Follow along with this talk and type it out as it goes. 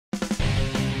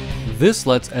This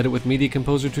Let's Edit with Media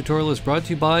Composer tutorial is brought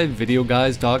to you by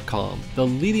VideoGuys.com, the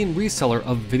leading reseller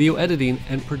of video editing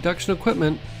and production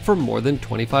equipment for more than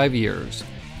 25 years.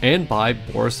 And by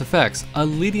Boris Effects, a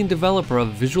leading developer of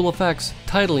visual effects,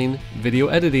 titling, video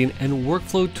editing, and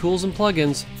workflow tools and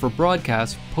plugins for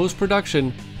broadcast,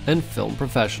 post-production, and film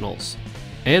professionals.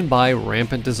 And by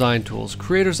Rampant Design Tools,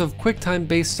 creators of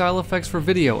QuickTime-based style effects for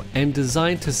video and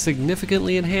designed to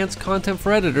significantly enhance content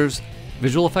for editors,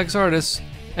 visual effects artists,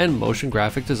 and motion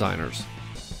graphic designers.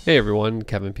 Hey everyone,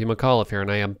 Kevin P McAuliffe here, and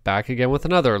I am back again with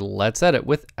another Let's Edit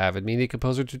with Avid Media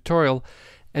Composer tutorial.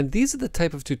 And these are the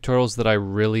type of tutorials that I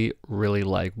really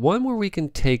like. One where we can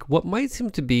take what might seem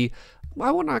to be,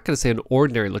 I'm not going to say an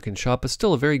ordinary looking shot, but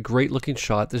still a very great looking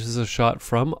shot. This is a shot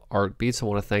from Artbeats. I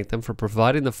want to thank them for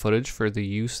providing the footage for the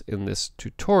use in this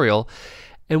tutorial.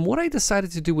 And what I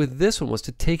decided to do with this one was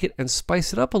to take it and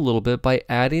spice it up a little bit by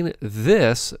adding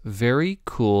this very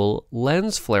cool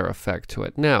lens flare effect to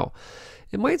it. Now,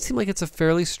 it might seem like it's a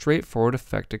fairly straightforward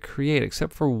effect to create,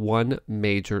 except for one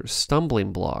major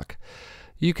stumbling block.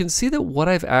 You can see that what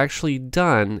I've actually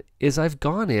done is I've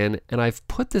gone in and I've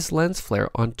put this lens flare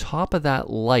on top of that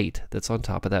light that's on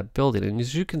top of that building. And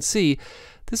as you can see,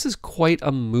 this is quite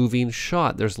a moving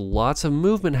shot. There's lots of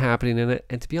movement happening in it.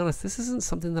 And to be honest, this isn't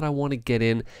something that I want to get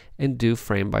in and do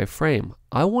frame by frame.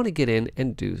 I want to get in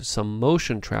and do some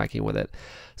motion tracking with it.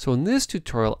 So in this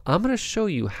tutorial, I'm going to show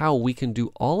you how we can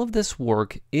do all of this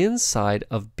work inside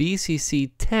of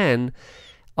BCC 10,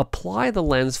 apply the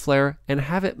lens flare, and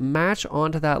have it match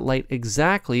onto that light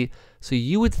exactly so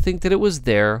you would think that it was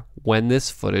there when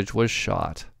this footage was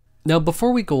shot. Now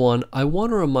before we go on, I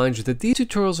want to remind you that these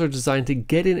tutorials are designed to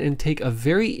get in and take a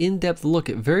very in-depth look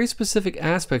at very specific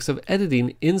aspects of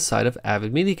editing inside of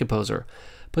Avid Media Composer.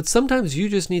 But sometimes you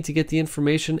just need to get the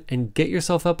information and get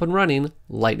yourself up and running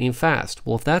lightning fast.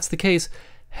 Well, if that's the case,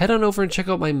 head on over and check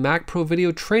out my Mac Pro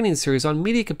video training series on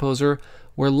Media Composer,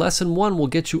 where lesson 1 will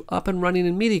get you up and running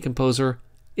in Media Composer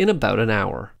in about an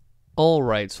hour.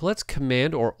 Alright, so let's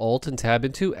Command or Alt and Tab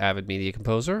into Avid Media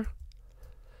Composer.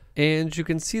 And you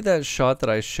can see that shot that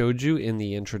I showed you in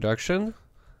the introduction.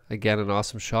 Again, an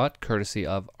awesome shot, courtesy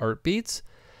of Artbeats.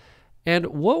 And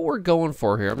what we're going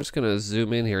for here, I'm just going to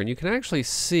zoom in here, and you can actually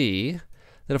see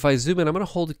that if I zoom in, I'm going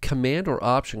to hold Command or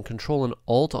Option, Control and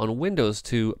Alt on Windows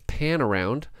to pan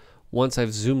around once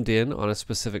I've zoomed in on a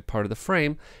specific part of the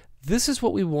frame. This is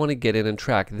what we want to get in and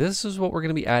track. This is what we're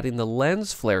going to be adding the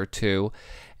lens flare to.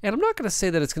 And I'm not going to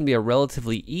say that it's going to be a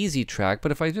relatively easy track,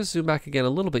 but if I just zoom back again a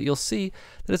little bit, you'll see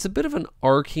that it's a bit of an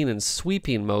arcing and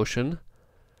sweeping motion.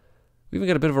 We even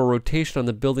got a bit of a rotation on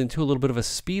the building too, a little bit of a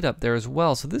speed up there as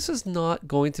well. So this is not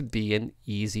going to be an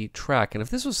easy track. And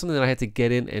if this was something that I had to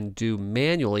get in and do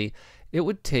manually, it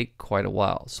would take quite a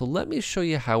while. So let me show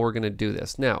you how we're going to do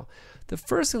this. Now, the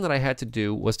first thing that I had to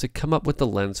do was to come up with the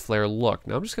lens flare look.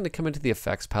 Now I'm just going to come into the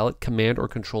effects palette, Command or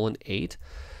Control and 8.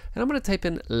 And I'm going to type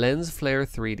in Lens Flare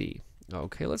 3D.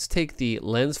 Okay, let's take the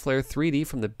Lens Flare 3D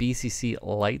from the BCC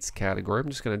Lights category. I'm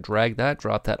just going to drag that,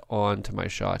 drop that onto my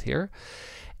shot here.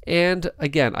 And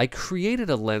again, I created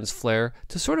a lens flare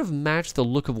to sort of match the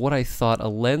look of what I thought a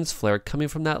lens flare coming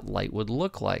from that light would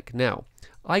look like. Now,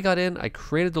 I got in, I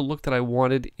created the look that I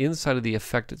wanted inside of the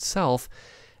effect itself.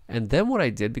 And then what I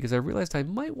did, because I realized I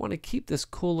might want to keep this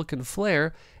cool looking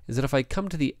flare, is that if I come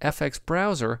to the FX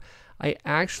browser, I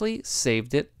actually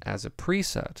saved it as a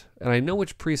preset. And I know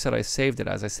which preset I saved it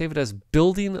as. I saved it as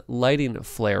Building Lighting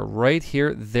Flare right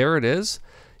here. There it is.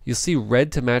 You'll see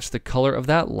red to match the color of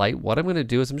that light. What I'm going to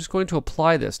do is I'm just going to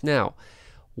apply this. Now,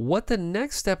 what the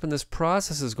next step in this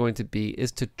process is going to be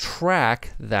is to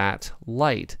track that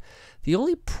light. The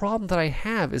only problem that I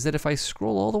have is that if I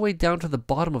scroll all the way down to the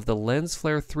bottom of the Lens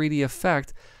Flare 3D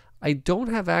effect, I don't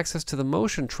have access to the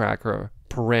motion tracker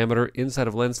parameter inside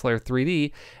of Lens Flare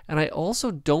 3D, and I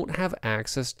also don't have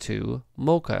access to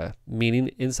Mocha,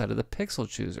 meaning inside of the pixel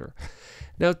chooser.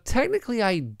 Now, technically,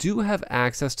 I do have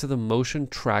access to the motion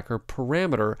tracker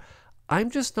parameter. I'm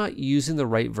just not using the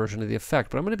right version of the effect,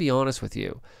 but I'm going to be honest with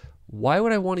you. Why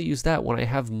would I want to use that when I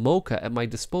have Mocha at my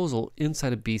disposal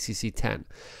inside of BCC 10?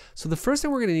 So the first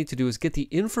thing we're going to need to do is get the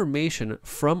information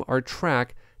from our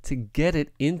track to get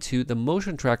it into the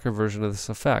motion tracker version of this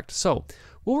effect. So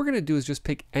what we're going to do is just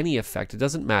pick any effect. It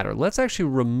doesn't matter. Let's actually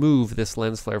remove this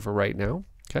lens flare for right now.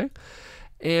 Okay.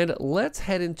 And let's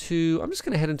head into, I'm just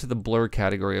going to head into the blur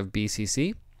category of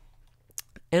BCC.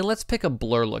 And let's pick a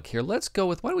blur look here. Let's go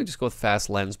with, why don't we just go with fast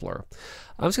lens blur?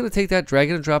 I'm just going to take that, drag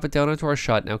it and drop it down onto our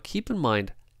shot. Now keep in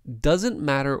mind, doesn't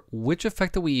matter which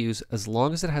effect that we use as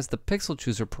long as it has the pixel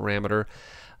chooser parameter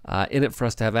in it for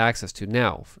us to have access to.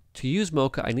 Now, to use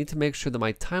Mocha, I need to make sure that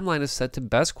my timeline is set to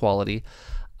best quality.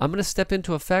 I'm going to step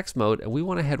into effects mode, and we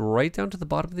want to head right down to the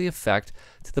bottom of the effect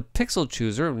to the pixel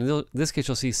chooser. In this case,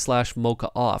 you'll see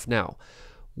 /Mocha off. Now,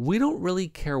 we don't really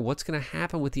care what's going to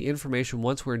happen with the information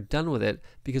once we're done with it,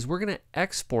 because we're going to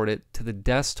export it to the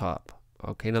desktop.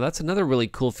 Okay, now that's another really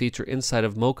cool feature inside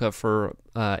of Mocha for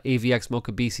AVX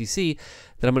Mocha BCC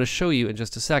that I'm going to show you in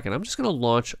just a second. I'm just going to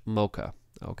launch Mocha.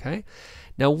 Okay,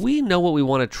 now we know what we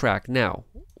want to track. Now,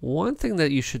 one thing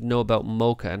that you should know about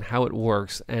Mocha and how it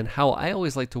works, and how I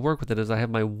always like to work with it, is I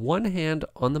have my one hand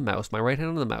on the mouse, my right hand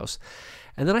on the mouse,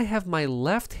 and then I have my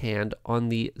left hand on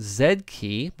the Z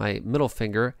key, my middle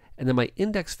finger, and then my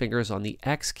index finger is on the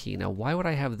X key. Now, why would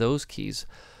I have those keys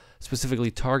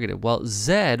specifically targeted? Well,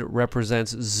 Z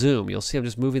represents zoom. You'll see I'm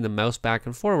just moving the mouse back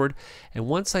and forward, and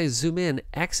once I zoom in,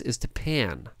 X is to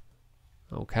pan.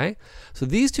 Okay, so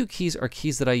these two keys are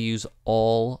keys that I use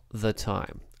all the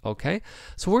time. Okay,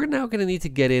 so we're now going to need to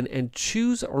get in and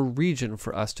choose a region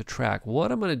for us to track.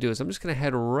 What I'm going to do is I'm just going to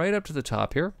head right up to the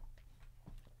top here,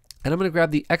 and I'm going to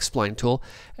grab the X-spline tool,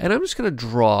 and I'm just going to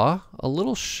draw a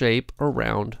little shape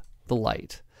around the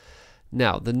light.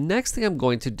 Now, the next thing I'm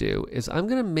going to do is I'm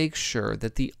going to make sure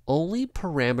that the only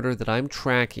parameter that I'm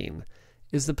tracking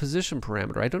is the position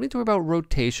parameter. I don't need to worry about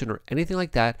rotation or anything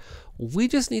like that. We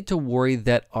just need to worry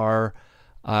that our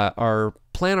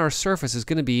planar surface is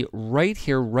going to be right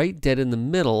here, right dead in the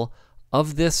middle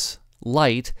of this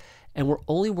light, and we're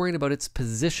only worrying about its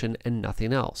position and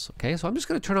nothing else. Okay, so I'm just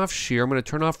going to turn off shear, I'm going to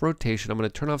turn off rotation, I'm going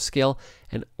to turn off scale,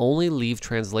 and only leave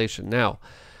translation. Now,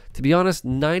 to be honest,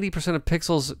 90% of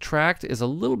pixels tracked is a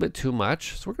little bit too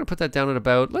much, so we're going to put that down at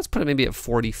about, let's put it maybe at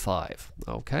 45.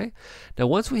 Okay, now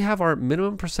once we have our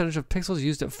minimum percentage of pixels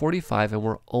used at 45 and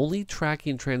we're only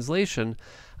tracking translation,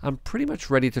 I'm pretty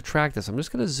much ready to track this. I'm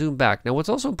just going to zoom back. Now, what's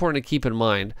also important to keep in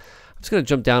mind, I'm just going to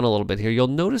jump down a little bit here. You'll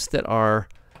notice that our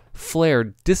flare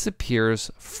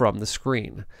disappears from the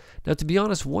screen. Now, to be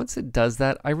honest, once it does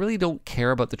that, I really don't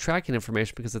care about the tracking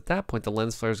information, because at that point the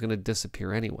lens flare is going to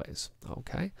disappear anyways.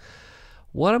 Okay,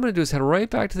 what I'm going to do is head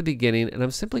right back to the beginning, and I'm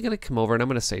simply going to come over and I'm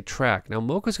going to say track. Now,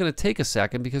 Mocha is going to take a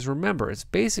second, because remember, it's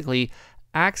basically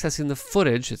accessing the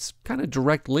footage. It's kind of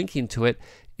direct linking to it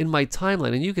in my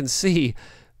timeline, and you can see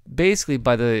basically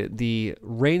by the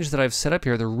range that I've set up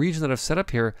here, the region that I've set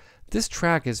up here, this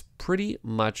track is pretty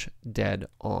much dead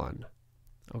on.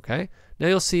 Okay, now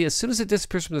you'll see as soon as it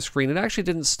disappears from the screen, it actually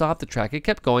didn't stop the track, it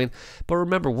kept going. But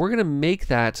remember, we're going to make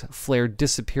that flare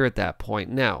disappear at that point.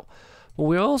 Now, what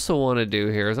we also want to do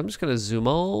here is I'm just going to zoom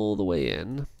all the way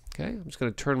in. Okay, I'm just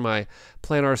going to turn my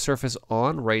planar surface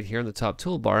on right here in the top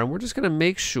toolbar, and we're just going to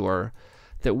make sure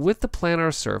that with the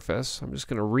planar surface, I'm just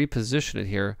going to reposition it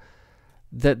here,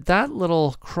 that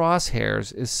little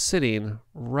crosshairs is sitting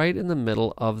right in the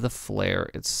middle of the flare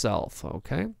itself.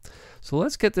 Okay, so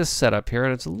let's get this set up here,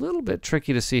 and it's a little bit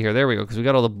tricky to see here. There we go, because we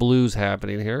got all the blues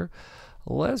happening here.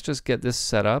 Let's just get this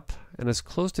set up and as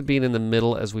close to being in the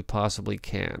middle as we possibly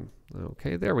can.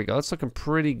 Okay, there we go. It's looking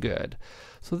pretty good.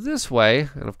 So this way,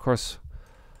 and of course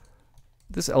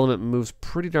this element moves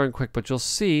pretty darn quick, but you'll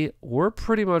see we're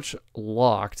pretty much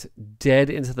locked dead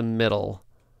into the middle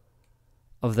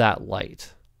of that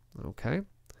light. Okay,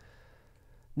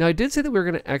 now I did say that we were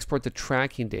going to export the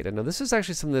tracking data. Now this is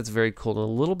actually something that's very cool, and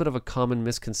a little bit of a common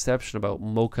misconception about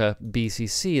Mocha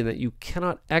BCC, in that you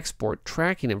cannot export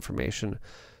tracking information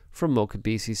from Mocha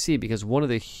BCC, because one of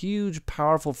the huge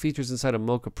powerful features inside of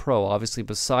Mocha Pro, obviously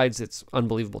besides its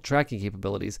unbelievable tracking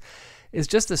capabilities, is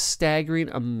just the staggering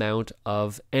amount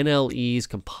of NLEs,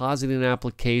 compositing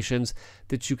applications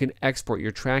that you can export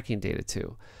your tracking data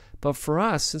to. But for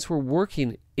us, since we're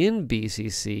working in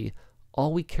BCC,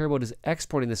 all we care about is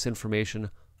exporting this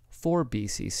information for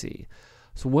BCC.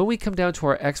 So when we come down to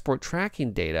our export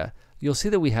tracking data, you'll see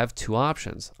that we have two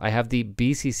options. I have the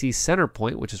BCC center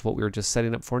point, which is what we were just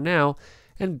setting up for now,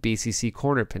 and BCC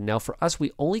corner pin. Now for us,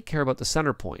 we only care about the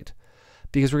center point,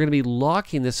 because we're going to be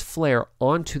locking this flare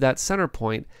onto that center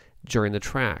point during the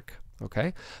track.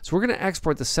 Okay, so we're going to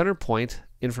export the center point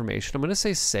information. I'm going to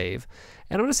say save,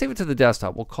 and I'm going to save it to the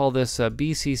desktop. We'll call this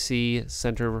BCC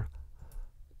center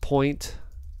point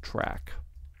track.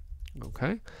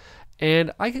 Okay,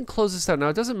 and I can close this out. Now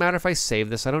it doesn't matter if I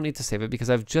save this. I don't need to save it, because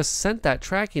I've just sent that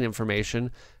tracking information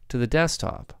to the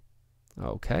desktop.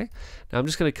 Okay, now I'm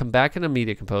just going to come back into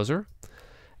Media Composer,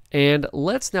 and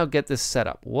let's now get this set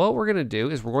up. What we're going to do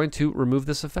is we're going to remove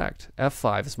this effect.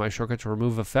 F5 is my shortcut to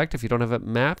remove effect. If you don't have it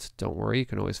mapped, don't worry, you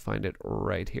can always find it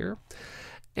right here.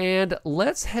 And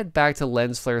let's head back to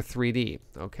Lens Flare 3D.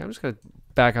 Okay, I'm just going to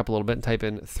back up a little bit and type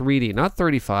in 3D, not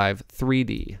 35,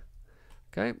 3D.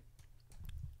 Okay,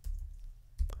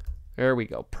 there we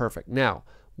go, perfect. Now,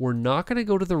 we're not going to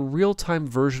go to the real-time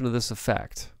version of this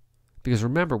effect, because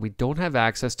remember, we don't have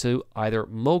access to either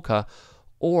Mocha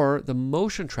or the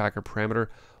motion tracker parameter.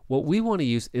 What we want to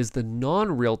use is the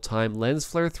non-real-time lens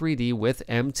flare 3D with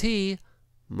MT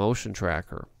motion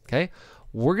tracker. Okay,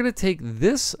 we're going to take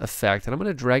this effect and I'm going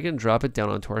to drag it and drop it down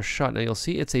onto our shot. Now you'll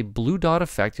see it's a blue dot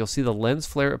effect. You'll see the lens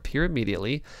flare appear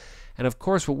immediately. And of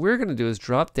course, what we're going to do is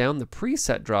drop down the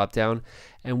preset drop down,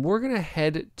 and we're going to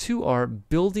head to our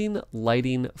building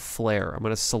lighting flare. I'm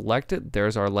going to select it.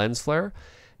 There's our lens flare.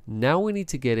 Now we need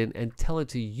to get in and tell it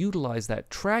to utilize that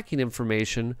tracking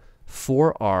information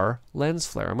for our lens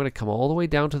flare. I'm going to come all the way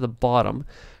down to the bottom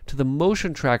to the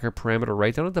motion tracker parameter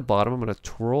right down at the bottom. I'm going to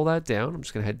twirl that down. I'm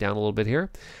just going to head down a little bit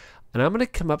here. And I'm going to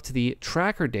come up to the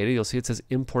tracker data. You'll see it says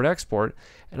import export,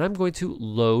 and I'm going to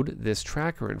load this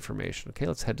tracker information. Okay,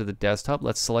 let's head to the desktop.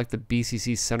 Let's select the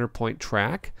BCC center point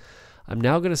track. I'm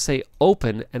now going to say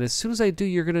open, and as soon as I do,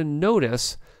 you're going to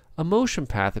notice a motion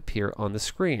path appear on the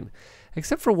screen.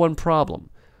 Except for one problem.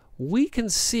 We can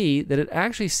see that it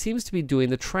actually seems to be doing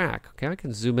the track. Okay, I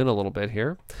can zoom in a little bit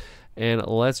here, and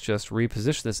let's just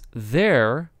reposition this.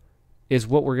 There is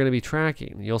what we're going to be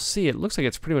tracking. You'll see it looks like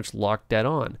it's pretty much locked dead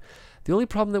on. The only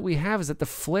problem that we have is that the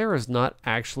flare is not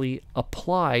actually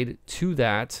applied to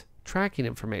that tracking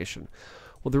information.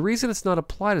 Well, the reason it's not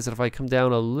applied is that if I come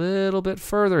down a little bit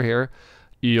further here,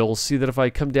 you'll see that if I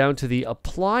come down to the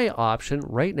apply option,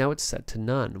 right now it's set to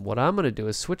none. What I'm going to do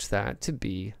is switch that to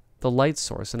be the light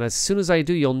source. And as soon as I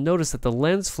do, you'll notice that the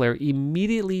lens flare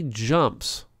immediately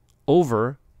jumps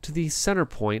over to the center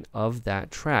point of that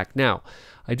track. Now,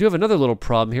 I do have another little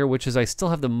problem here, which is I still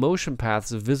have the motion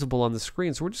paths visible on the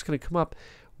screen. So we're just going to come up.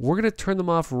 We're going to turn them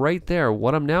off right there.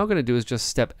 What I'm now going to do is just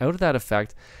step out of that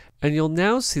effect. And you'll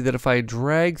now see that if I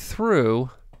drag through,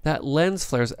 that lens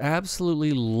flare is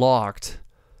absolutely locked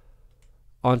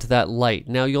onto that light.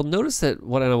 Now you'll notice that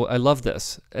what I love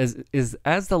this is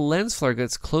as the lens flare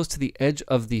gets close to the edge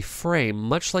of the frame,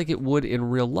 much like it would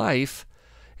in real life,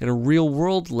 in a real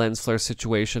world lens flare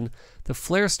situation, the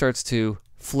flare starts to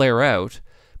flare out.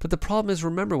 But the problem is,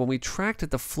 remember, when we tracked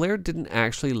it, the flare didn't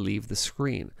actually leave the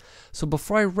screen. So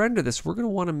before I render this, we're going to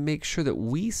want to make sure that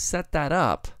we set that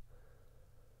up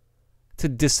to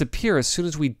disappear as soon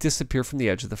as we disappear from the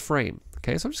edge of the frame.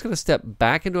 Okay, so I'm just going to step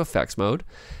back into effects mode,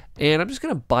 and I'm just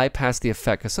going to bypass the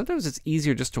effect, because sometimes it's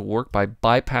easier just to work by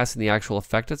bypassing the actual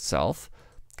effect itself.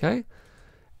 Okay,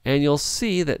 and you'll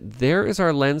see that there is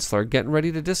our lens flare getting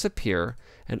ready to disappear,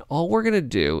 and all we're going to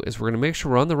do is we're going to make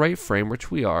sure we're on the right frame, which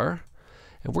we are,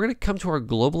 and we're going to come to our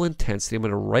global intensity. I'm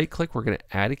going to right click, we're going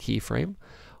to add a keyframe.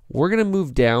 We're going to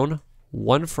move down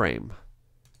one frame,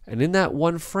 and in that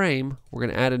one frame we're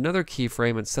going to add another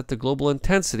keyframe and set the global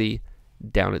intensity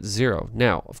down at 0.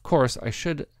 Now, of course, I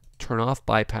should turn off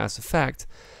bypass effect.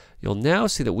 You'll now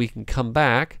see that we can come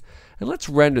back and let's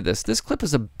render this. This clip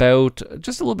is about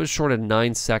just a little bit short of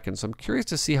 9 seconds, so I'm curious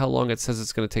to see how long it says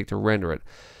it's going to take to render it.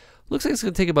 Looks like it's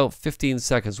going to take about 15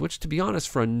 seconds, which, to be honest,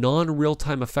 for a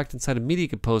non-real-time effect inside a Media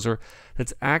Composer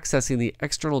that's accessing the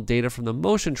external data from the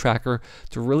motion tracker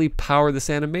to really power this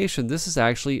animation, this is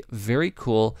actually very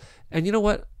cool. And you know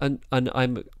what? I'm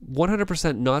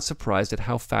 100% not surprised at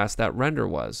how fast that render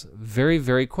was. Very,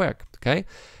 very quick. Okay?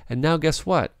 And now guess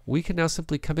what? We can now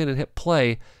simply come in and hit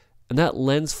play, and that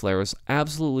lens flare is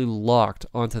absolutely locked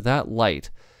onto that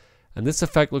light. And this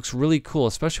effect looks really cool,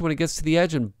 especially when it gets to the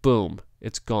edge and boom,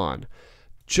 it's gone.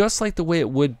 Just like the way it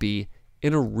would be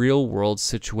in a real world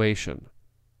situation.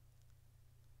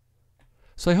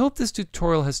 So I hope this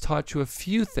tutorial has taught you a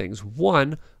few things.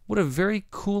 One, what a very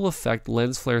cool effect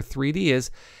lens flare 3D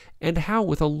is, and how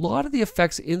with a lot of the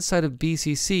effects inside of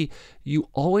BCC, you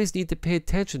always need to pay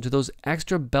attention to those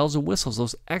extra bells and whistles,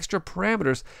 those extra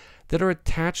parameters that are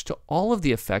attached to all of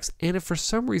the effects. And if for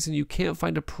some reason you can't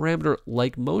find a parameter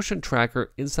like motion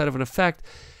tracker inside of an effect,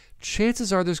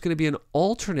 chances are there's going to be an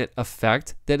alternate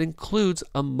effect that includes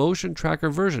a motion tracker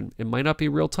version. It might not be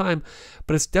real time,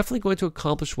 but it's definitely going to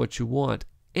accomplish what you want.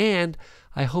 And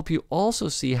I hope you also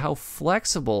see how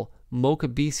flexible Mocha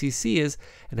BCC is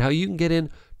and how you can get in,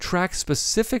 track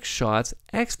specific shots,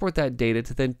 export that data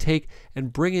to then take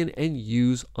and bring in and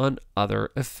use on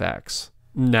other effects.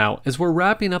 Now, as we're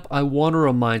wrapping up, I want to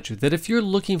remind you that if you're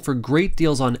looking for great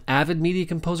deals on Avid Media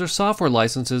Composer software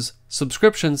licenses,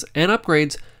 subscriptions, and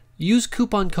upgrades, use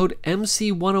coupon code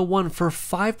MC101 for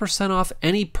 5% off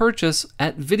any purchase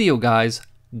at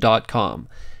videoguys.com.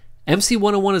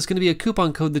 MC101 is going to be a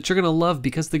coupon code that you're going to love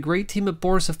because the great team at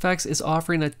Boris FX is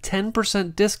offering a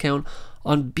 10% discount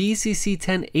on BCC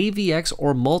 10 AVX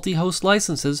or multi-host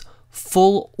licenses,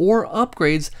 full or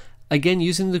upgrades, again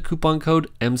using the coupon code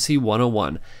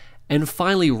MC101. And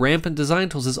finally, Rampant Design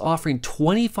Tools is offering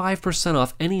 25%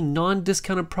 off any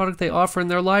non-discounted product they offer in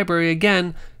their library.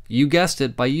 Again, you guessed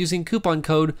it, by using coupon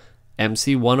code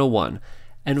MC101.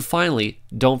 And finally,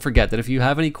 don't forget that if you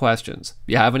have any questions,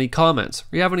 you have any comments,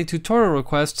 or you have any tutorial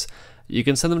requests, you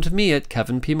can send them to me at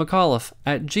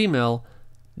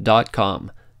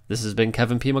kevinpmcauliffe@gmail.com. This has been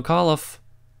Kevin P. McAuliffe.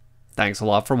 Thanks a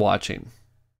lot for watching.